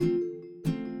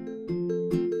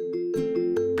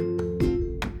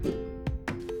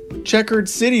Checkered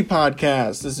City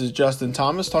podcast. This is Justin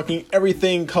Thomas talking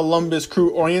everything Columbus Crew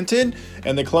oriented,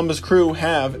 and the Columbus Crew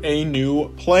have a new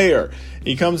player.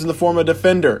 He comes in the form of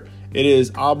defender. It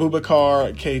is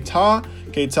Abubakar Keita.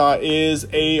 Keita is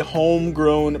a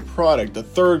homegrown product, the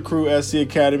third Crew SC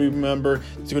Academy member.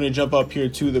 He's going to jump up here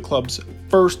to the club's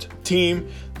first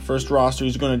team. First roster,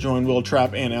 he's going to join Will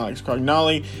Trapp and Alex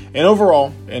Crognali. And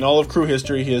overall, in all of Crew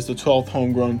history, he is the 12th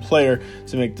homegrown player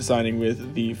to make the signing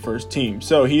with the first team.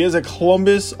 So he is a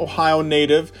Columbus, Ohio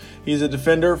native. He's a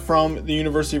defender from the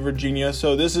University of Virginia.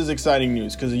 So this is exciting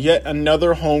news because yet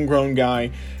another homegrown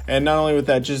guy. And not only with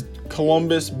that, just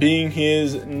Columbus being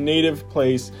his native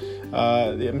place.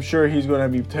 I'm sure he's going to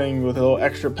be playing with a little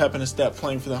extra pep in his step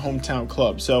playing for the hometown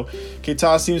club. So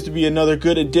Keita seems to be another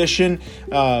good addition.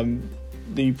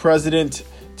 The president,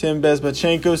 Tim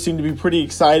Bezbatchenko, seemed to be pretty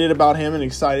excited about him and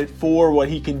excited for what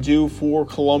he can do for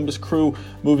Columbus Crew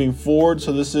moving forward.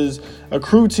 So this is a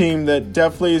Crew team that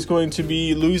definitely is going to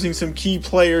be losing some key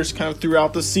players kind of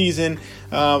throughout the season.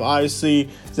 Obviously,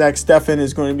 Zach Steffen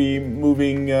is going to be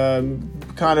moving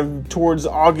kind of towards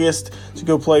August to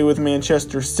go play with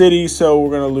Manchester City. So we're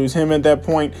going to lose him at that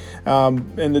point.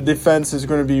 And the defense is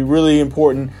going to be really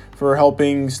important for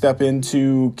helping step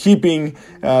into keeping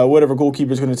whatever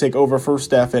goalkeeper is going to take over for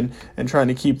Steffen and trying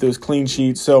to keep those clean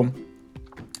sheets. So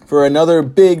for another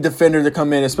big defender to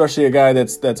come in, especially a guy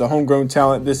that's a homegrown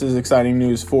talent, this is exciting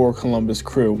news for Columbus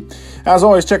Crew. As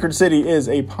always, Checkered City is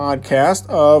a podcast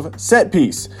of Set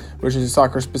Piece, which is a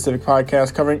soccer-specific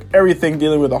podcast covering everything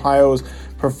dealing with Ohio's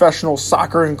professional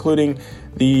soccer, including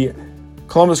the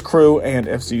Columbus Crew and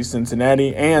FC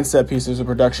Cincinnati, and Set Piece is a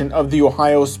production of the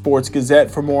Ohio Sports Gazette.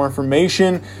 For more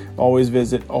information, always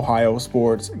visit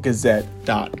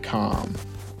ohiosportsgazette.com.